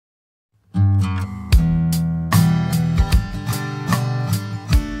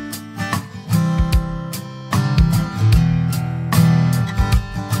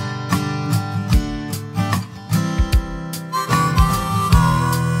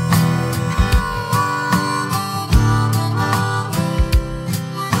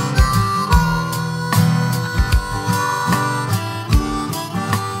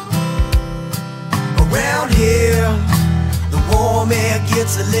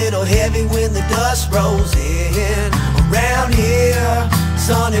little heavy when the dust rolls in. Around here,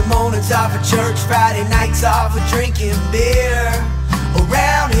 Sunday mornings are for church, Friday nights are for drinking beer.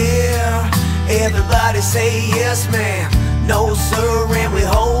 Around here, everybody say yes ma'am, no sir, and we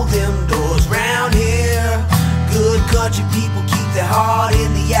hold them doors. Round here, good country people keep their heart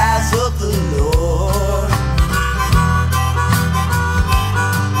in the eyes of the Lord.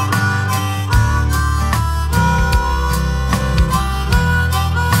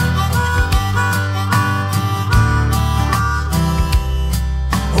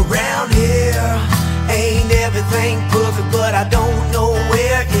 Around here, ain't everything perfect, but I don't know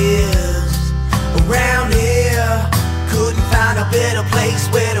where is. Around here, couldn't find a better place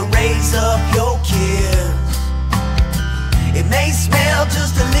where to raise up your kids. It may smell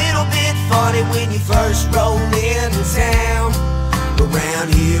just a little bit funny when you first roll into town.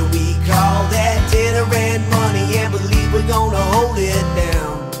 Around here we call that dinner and money, and believe we're gonna hold it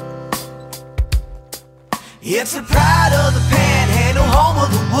down. It's the pride of the Panhandle, home of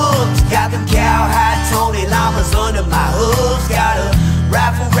the woods. Got them cowhide Tony llamas under my hooves. Got a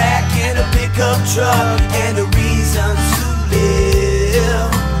rifle rack and a pickup truck and a reason to live.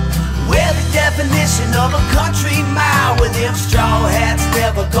 We're the definition of a country mile, where them straw hats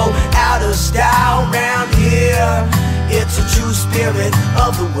never go out of style. Round here, it's a true spirit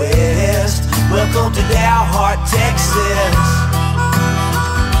of the West. Welcome to Dalhart, Texas.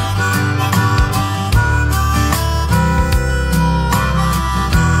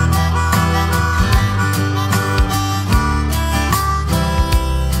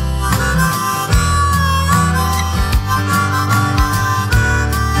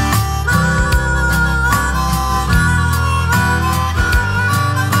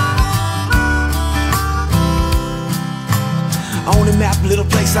 On the map, little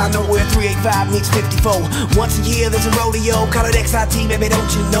place I know where 385 meets 54. Once a year there's a rodeo, call it XIT, baby, don't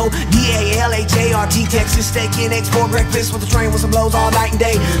you know? DALHART, Texas steak and eggs for breakfast, with the train with some blows all night and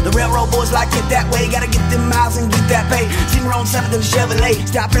day. The railroad boys like it that way, gotta get them miles and get that pay. Seen her on 7th and Chevrolet,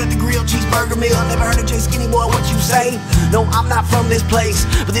 stop at the grilled cheeseburger meal. Never heard of Jay Skinny Boy, what you say? No, I'm not from this place,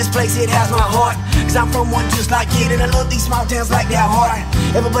 but this place, it has my heart. Cause I'm from one just like it, and I love these small towns like Dalhart.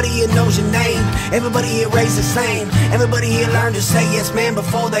 Everybody here knows your name, everybody here raised the same. Everybody here learned to say yes man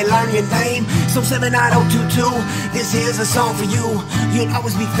before they learn your name. So 79022, this here's a song for you. You'll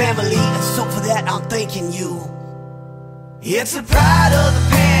always be family, and so for that I'm thanking you. It's the pride of the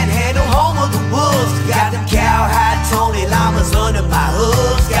Panhandle, home of the wolves. Got them cowhide Tony llamas under my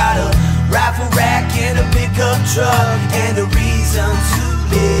hooves. Got a rifle rack and a pickup truck and a reason to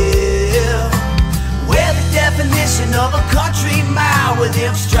live. We're the definition of a country mile, where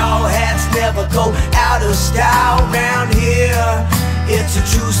them straw hats never go out of style. Round here, it's a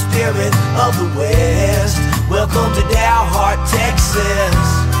true spirit of the West. Welcome to Dalhart,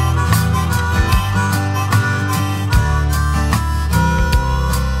 Texas.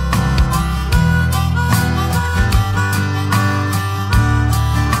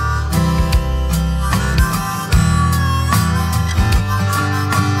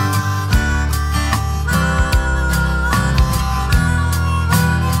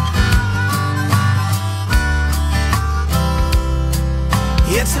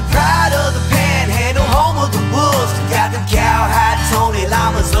 It's the pride of the Panhandle, home of the wolves. Got them cowhide Tony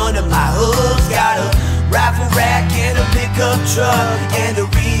llamas under my hooves. Got a rifle rack and a pickup truck and a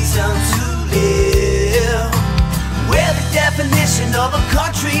reason to live. We're the definition of a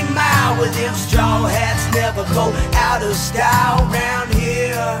country mile, where them straw hats never go out of style. Round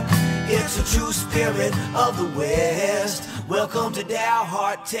here, it's a true spirit of the West. Welcome to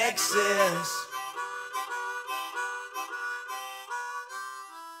Dalhart, Texas.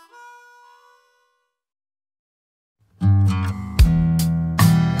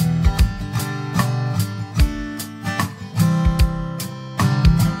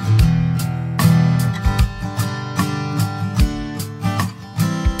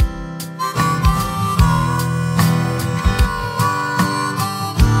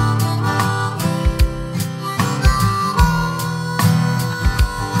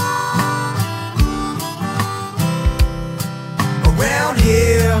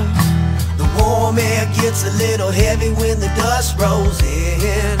 Gets a little heavy when the dust rolls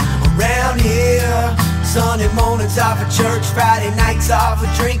in. Around here, Sunday mornings are for church, Friday nights are for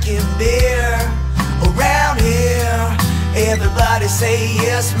drinking beer. Around here, everybody say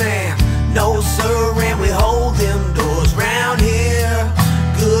yes ma'am, no sir, and we hold them doors. Round here,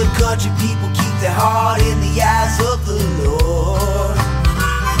 good country people keep their heart in the eyes of the Lord.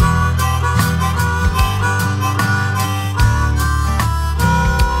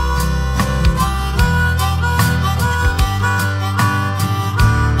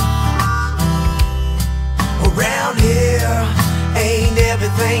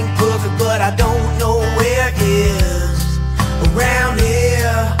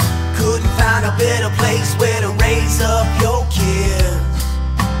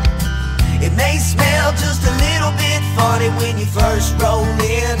 felt just a little bit funny when you first rolled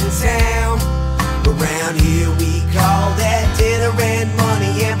into town. Around here we call that dinner and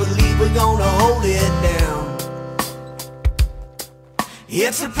money, and believe we're gonna hold it down.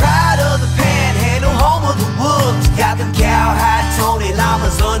 It's the pride of the Panhandle, home of the woods. Got them cowhide Tony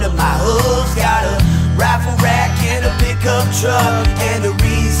llamas under my hooves. Got a rifle rack and a pickup truck and a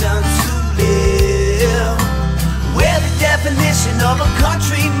reason to live. We're the definition of a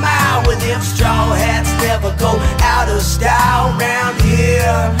country mile, where them straw hats never go out of style. Round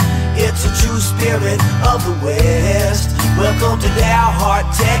here, it's a true spirit of the West. Welcome to Dalhart,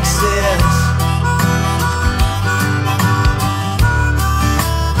 Texas.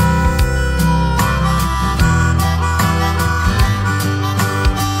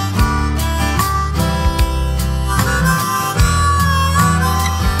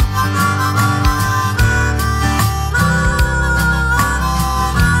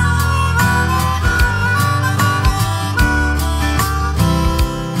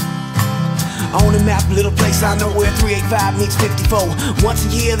 On the map, little place I know where 385 meets 54. Once a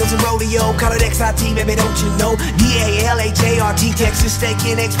year there's a rodeo, call it XIT, baby, don't you know? DALHART, Texas steak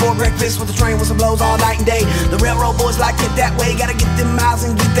and export breakfast with a train with some blows all night and day. The railroad boys like it that way, gotta get them miles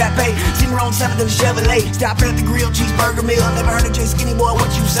and get that pay. Seen her on 7th and Chevrolet, stop at the grilled cheeseburger meal. Never heard of Jay Skinny Boy,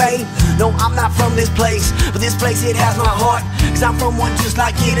 what you say? No, I'm not from this place, but this place, it has my heart. Cause I'm from one just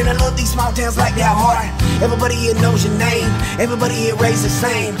like it, and I love these small towns like Dalhart. Everybody here knows your name, everybody here raised the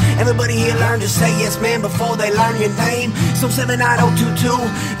same. Everybody here learned to say yes man before they learn your name. So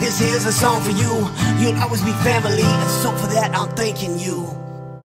 79022, this here's a song for you. You'll always be family, and so for that I'm thanking you.